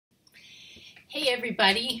Hey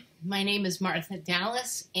everybody, my name is Martha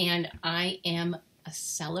Dallas and I am a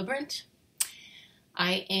celebrant.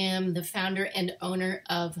 I am the founder and owner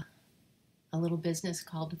of a little business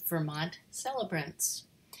called Vermont Celebrants.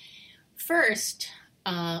 First,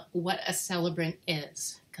 what a celebrant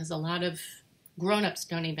is, because a lot of grown-ups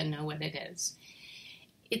don't even know what it is.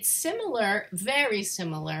 It's similar, very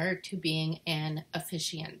similar to being an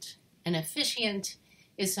officiant. An officiant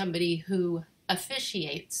is somebody who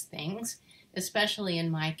officiates things, especially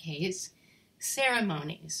in my case,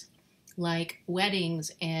 ceremonies like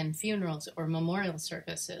weddings and funerals or memorial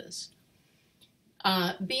services.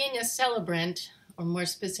 Being a celebrant, or more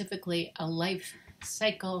specifically a life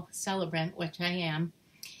cycle celebrant, which I am,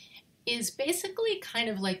 is basically kind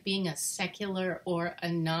of like being a secular or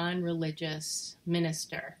a non-religious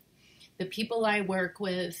minister. The people I work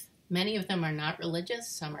with, many of them are not religious,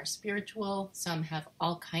 some are spiritual, some have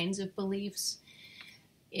all kinds of beliefs.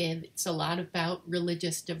 It's a lot about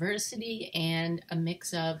religious diversity and a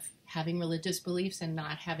mix of having religious beliefs and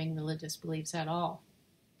not having religious beliefs at all.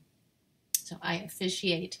 So I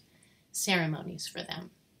officiate ceremonies for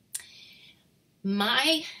them.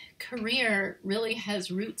 My career really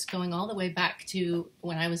has roots going all the way back to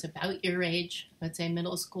when I was about your age, let's say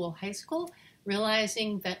middle school, high school,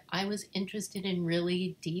 realizing that I was interested in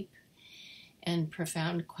really deep and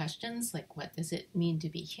profound questions like, what does it mean to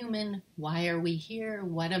be human? Why are we here?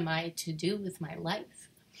 What am I to do with my life?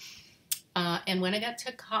 And when I got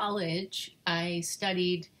to college, I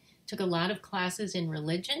took a lot of classes in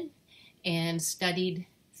religion and studied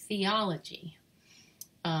theology.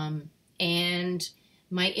 And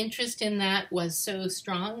my interest in that was so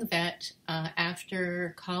strong that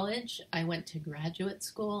after college, I went to graduate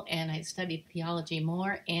school and I studied theology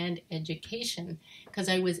more and education because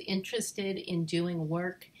I was interested in doing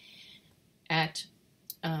work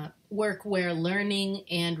where learning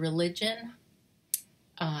and religion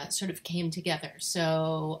sort of came together.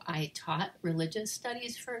 So I taught religious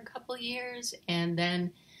studies for a couple years, and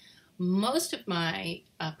then most of my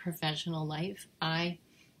professional life, I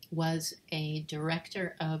was a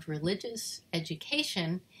director of religious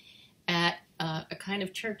education at a kind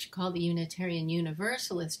of church called the Unitarian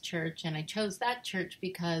Universalist Church, and I chose that church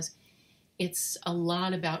because it's a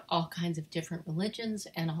lot about all kinds of different religions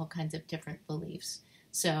and all kinds of different beliefs.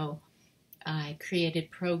 So I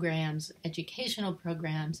created programs, educational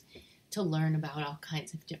programs, to learn about all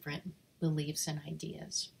kinds of different beliefs and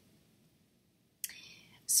ideas.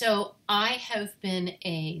 So I have been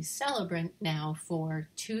a celebrant now for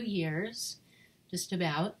 2 years, just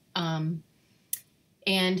about, and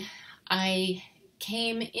I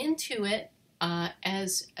came into it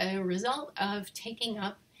as a result of taking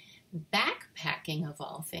up backpacking of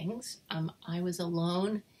all things. I was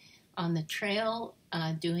alone on the trail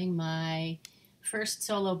doing my first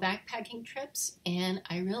solo backpacking trips, and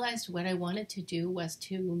I realized what I wanted to do was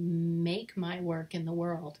to make my work in the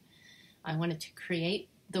world. I wanted to create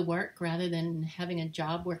the work rather than having a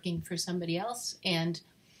job working for somebody else, and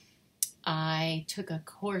I took a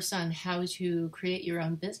course on how to create your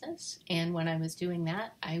own business, and when I was doing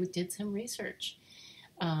that, I did some research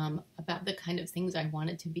about the kind of things I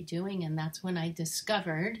wanted to be doing, and that's when I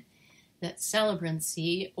discovered that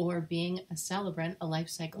celebrancy, or being a celebrant, a life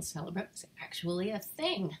cycle celebrant, was actually a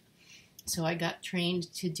thing. So I got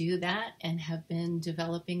trained to do that and have been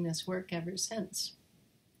developing this work ever since.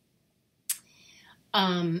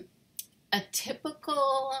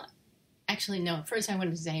 First I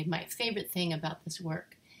wanted to say my favorite thing about this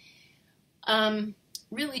work.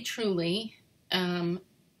 Really, truly,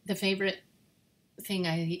 the favorite thing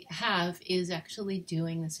I have is actually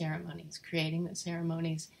doing the ceremonies, creating the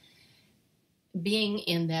ceremonies, being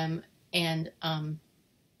in them, and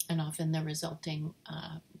often the resulting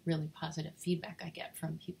really positive feedback I get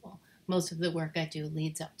from people. Most of the work I do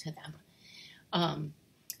leads up to them.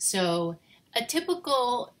 So a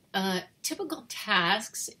typical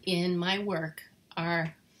tasks in my work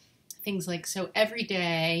are things like, so every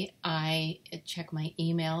day I check my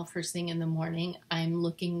email first thing in the morning. I'm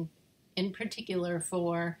looking in particular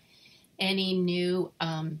for any new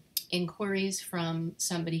inquiries from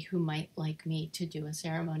somebody who might like me to do a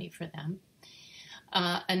ceremony for them.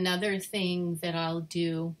 Another thing that I'll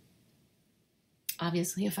do,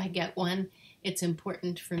 obviously if I get one, it's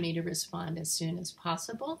important for me to respond as soon as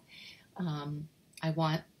possible. I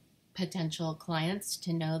want potential clients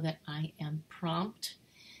to know that I am prompt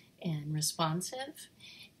and responsive.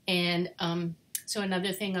 And so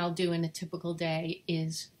another thing I'll do in a typical day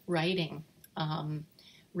is writing.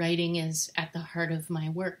 Writing is at the heart of my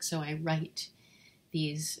work, so I write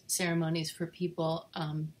these ceremonies for people,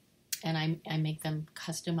 and I make them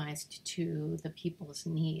customized to the people's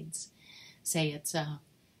needs. say it's a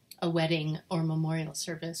wedding or memorial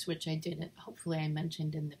service, which I didn't, hopefully I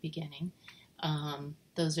mentioned in the beginning.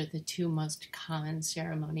 Those are the two most common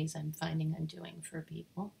ceremonies I'm finding I'm doing for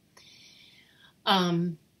people.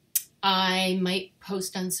 I might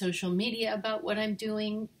post on social media about what I'm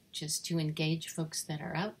doing just to engage folks that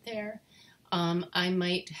are out there. I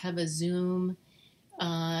might have a Zoom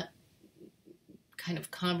kind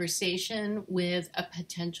of conversation with a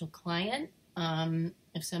potential client.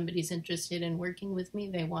 If somebody's interested in working with me,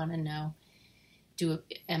 they want to know,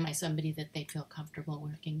 am I somebody that they feel comfortable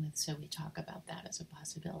working with? So we talk about that as a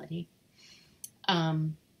possibility.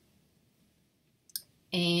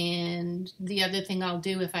 And the other thing I'll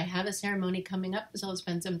do if I have a ceremony coming up is I'll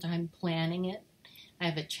spend some time planning it. I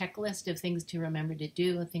have a checklist of things to remember to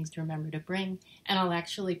do, things to remember to bring, and I'll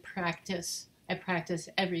actually practice. I practice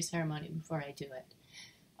every ceremony before I do it.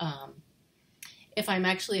 If I'm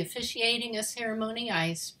actually officiating a ceremony,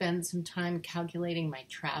 I spend some time calculating my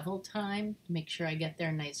travel time, make sure I get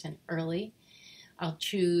there nice and early. I'll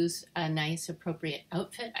choose a nice, appropriate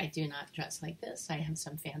outfit. I do not dress like this. I have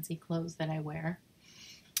some fancy clothes that I wear.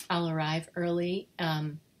 I'll arrive early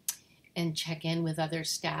and check in with other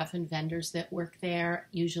staff and vendors that work there,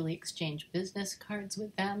 usually exchange business cards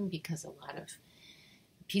with them, because a lot of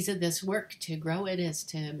piece of this work to grow it is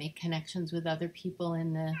to make connections with other people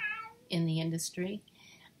in the industry.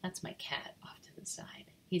 That's my cat off to the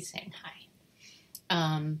side. He's saying hi.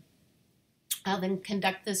 I'll then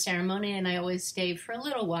conduct the ceremony, and I always stay for a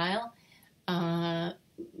little while, out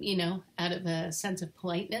of a sense of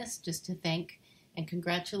politeness, just to thank and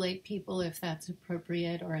congratulate people if that's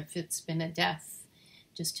appropriate, or if it's been a death,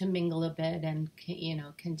 just to mingle a bit and,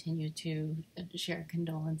 continue to share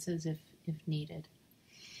condolences if needed.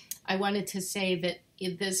 I wanted to say that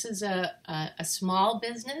this is a small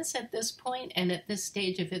business at this point, and at this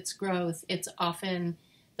stage of its growth,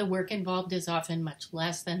 the work involved is often much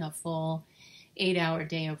less than a full 8-hour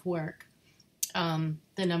day of work. The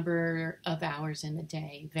number of hours in a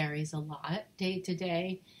day varies a lot day to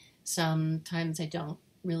day. Sometimes I don't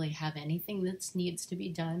really have anything that needs to be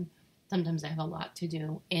done. Sometimes I have a lot to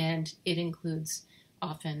do, and it includes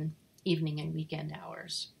often evening and weekend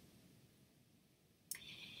hours.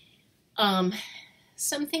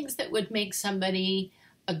 Some things that would make somebody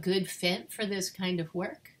a good fit for this kind of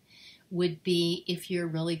work would be if you're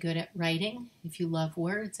really good at writing, if you love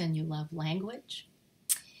words and you love language,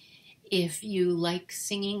 if you like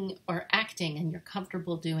singing or acting and you're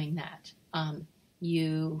comfortable doing that,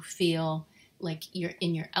 you feel like you're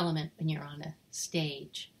in your element when you're on a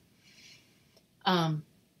stage.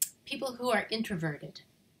 People who are introverted,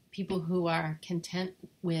 people who are content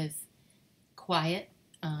with quiet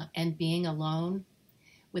and being alone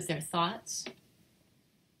with their thoughts.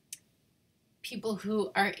 People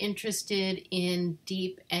who are interested in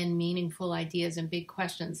deep and meaningful ideas and big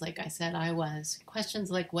questions, like I said I was. Questions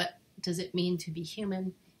like, what does it mean to be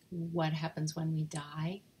human? What happens when we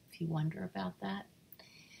die, if you wonder about that?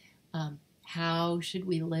 How should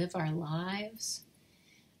we live our lives?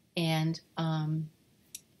 And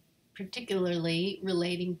particularly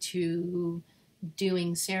relating to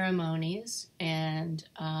doing ceremonies and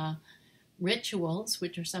rituals,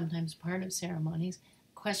 which are sometimes part of ceremonies,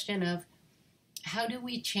 question of how do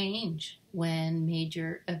we change when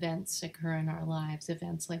major events occur in our lives,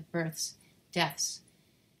 events like births, deaths,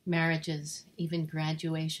 marriages, even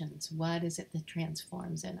graduations. What is it that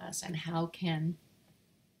transforms in us, and how can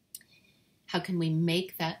we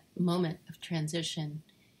make that moment of transition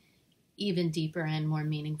even deeper and more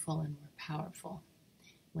meaningful and more powerful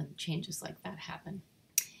when changes like that happen?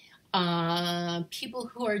 People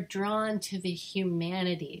who are drawn to the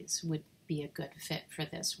humanities would be a good fit for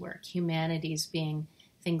this work. Humanities being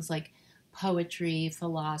things like poetry,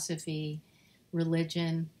 philosophy,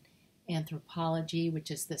 religion, anthropology, which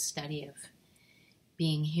is the study of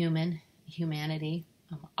being human, humanity,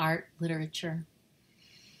 art, literature.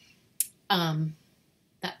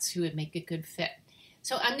 That's who would make a good fit.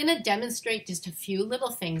 So I'm going to demonstrate just a few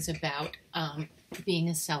little things about being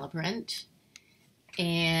a celebrant,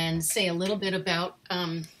 and say a little bit about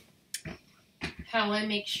how I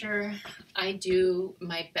make sure I do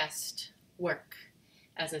my best work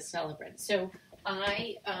as a celebrant. So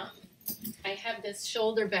I have this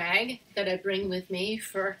shoulder bag that I bring with me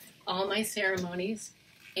for all my ceremonies,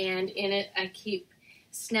 and in it I keep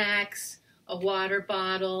snacks, a water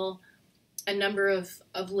bottle, a number of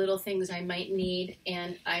little things I might need,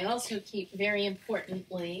 and I also keep, very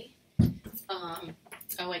importantly,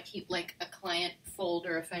 I keep like a client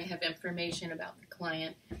folder if I have information about the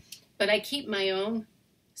client. But I keep my own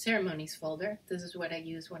ceremonies folder. This is what I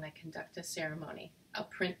use when I conduct a ceremony. I'll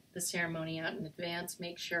print the ceremony out in advance,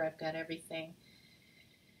 make sure I've got everything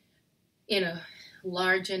in a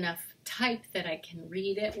large enough type that I can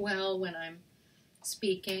read it well when I'm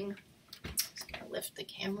speaking. Just gonna lift the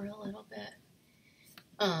camera a little bit.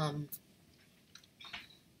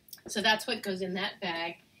 So that's what goes in that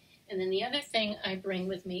bag. And then the other thing I bring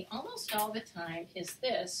with me almost all the time is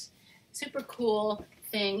this super cool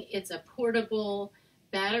thing. It's a portable,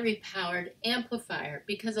 battery-powered amplifier,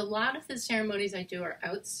 because a lot of the ceremonies I do are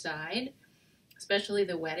outside, especially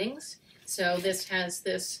the weddings. So this has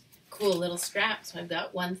this cool little strap. So I've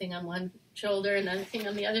got one thing on one shoulder, another thing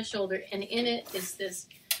on the other shoulder, and in it is this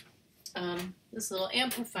this little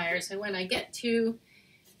amplifier. So when I get to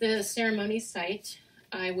the ceremony site,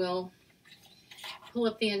 I will pull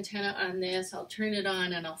up the antenna on this, I'll turn it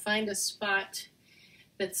on, and I'll find a spot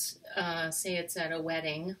that's, say it's at a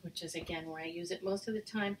wedding, which is again where I use it most of the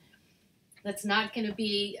time. That's not going to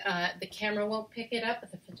be, the camera won't pick it up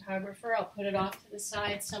with the photographer. I'll put it off to the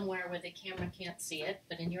side somewhere where the camera can't see it,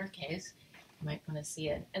 but in your case, you might want to see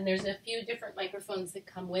it. And there's a few different microphones that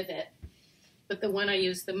come with it, but the one I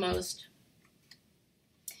use the most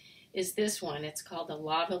is this one. It's called a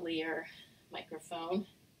lavalier microphone,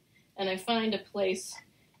 and I find a place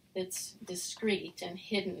that's discreet and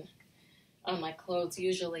hidden on my clothes,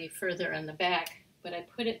 usually further in the back, but I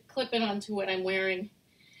clip it onto what I'm wearing.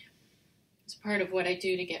 It's part of what I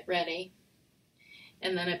do to get ready.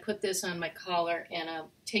 And then I put this on my collar, and I'll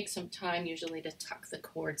take some time usually to tuck the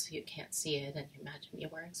cord so you can't see it, and you imagine me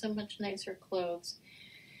wearing so much nicer clothes.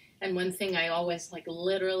 And one thing I always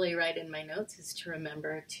literally write in my notes is to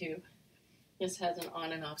remember to, this has an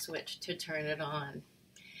on and off switch, to turn it on.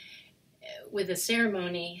 With a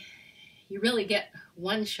ceremony, you really get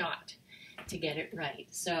one shot to get it right.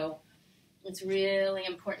 So it's really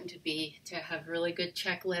important to have really good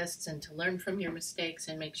checklists and to learn from your mistakes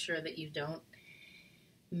and make sure that you don't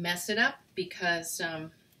mess it up, because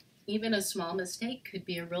even a small mistake could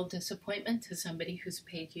be a real disappointment to somebody who's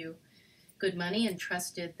paid you good money and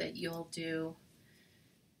trusted that you'll do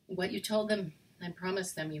what you told them and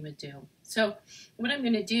promised them you would do. So what I'm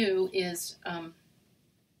going to do is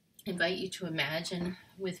invite you to imagine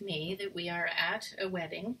with me that we are at a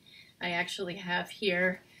wedding. I actually have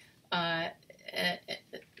here the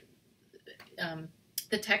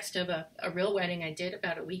text of a real wedding I did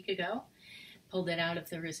about a week ago. Pulled it out of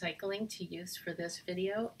the recycling to use for this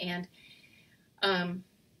video, and I'm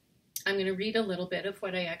going to read a little bit of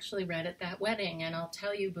what I actually read at that wedding, and I'll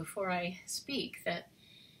tell you before I speak that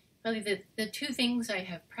really the two things I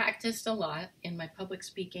have practiced a lot in my public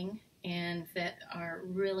speaking and that are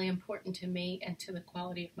really important to me and to the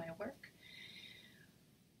quality of my work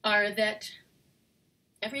are that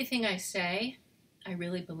everything I say, I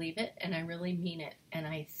really believe it and I really mean it, and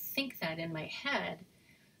I think that in my head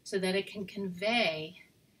so that it can convey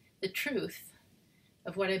the truth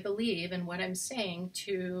of what I believe and what I'm saying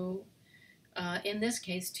to, in this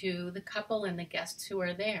case, to the couple and the guests who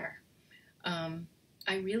are there.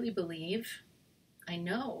 I really believe, I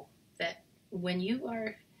know that when you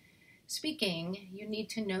are speaking, you need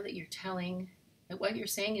to know that you're telling, that what you're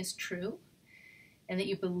saying is true, and that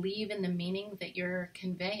you believe in the meaning that you're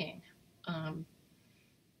conveying.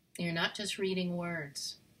 You're not just reading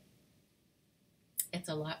words. It's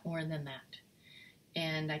a lot more than that.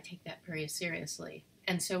 And I take that very seriously.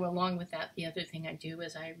 And so along with that, the other thing I do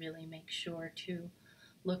is I really make sure to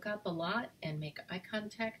look up a lot and make eye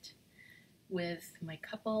contact with my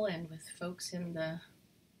couple and with folks in the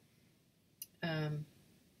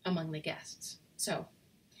among the guests. So,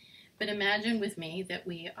 but imagine with me that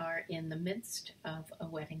we are in the midst of a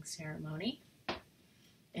wedding ceremony,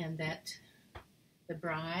 and that the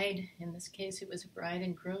bride, in this case it was a bride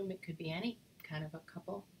and groom, it could be any kind of a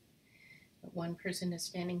couple, but one person is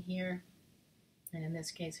standing here, and in this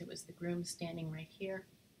case it was the groom standing right here,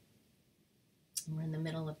 and we're in the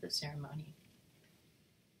middle of the ceremony.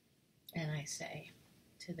 And I say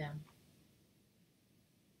to them,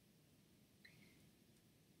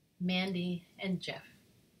 Mandy and Jeff,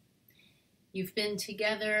 you've been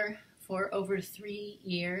together for over 3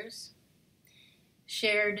 years,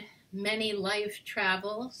 shared many life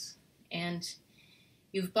travels, and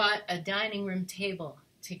you've bought a dining room table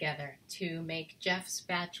together to make Jeff's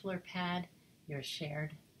bachelor pad your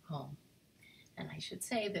shared home. And I should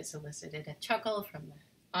say this elicited a chuckle from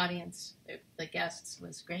the audience. The guests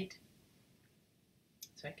was great.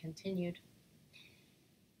 So I continued.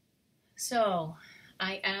 So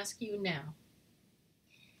I ask you now,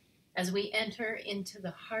 as we enter into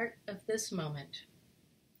the heart of this moment,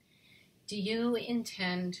 do you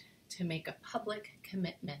intend to make a public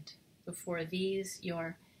commitment before these,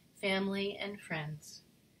 your family, and friends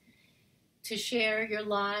to share your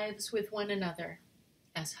lives with one another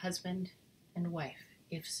as husband and wife?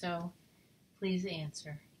 If so, please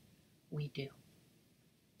answer, we do.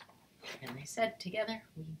 And they said together,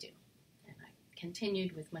 we do. And I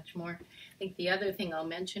continued with much more. I think the other thing I'll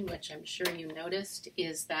mention, which I'm sure you noticed,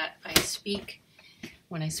 is that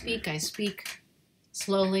when I speak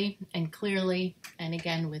slowly and clearly, and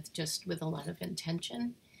again with a lot of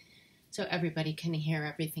intention, so everybody can hear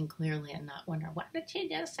everything clearly and not wonder, what did she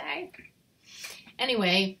just say?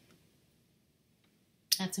 Anyway,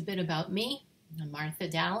 that's a bit about me. I'm Martha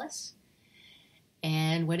Dallas,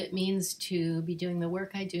 and what it means to be doing the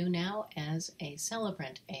work I do now as a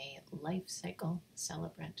celebrant, a life cycle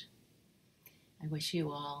celebrant. I wish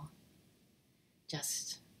you all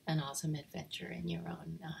just an awesome adventure in your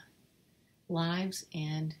own lives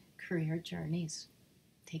and career journeys.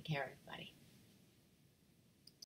 Take care, everybody.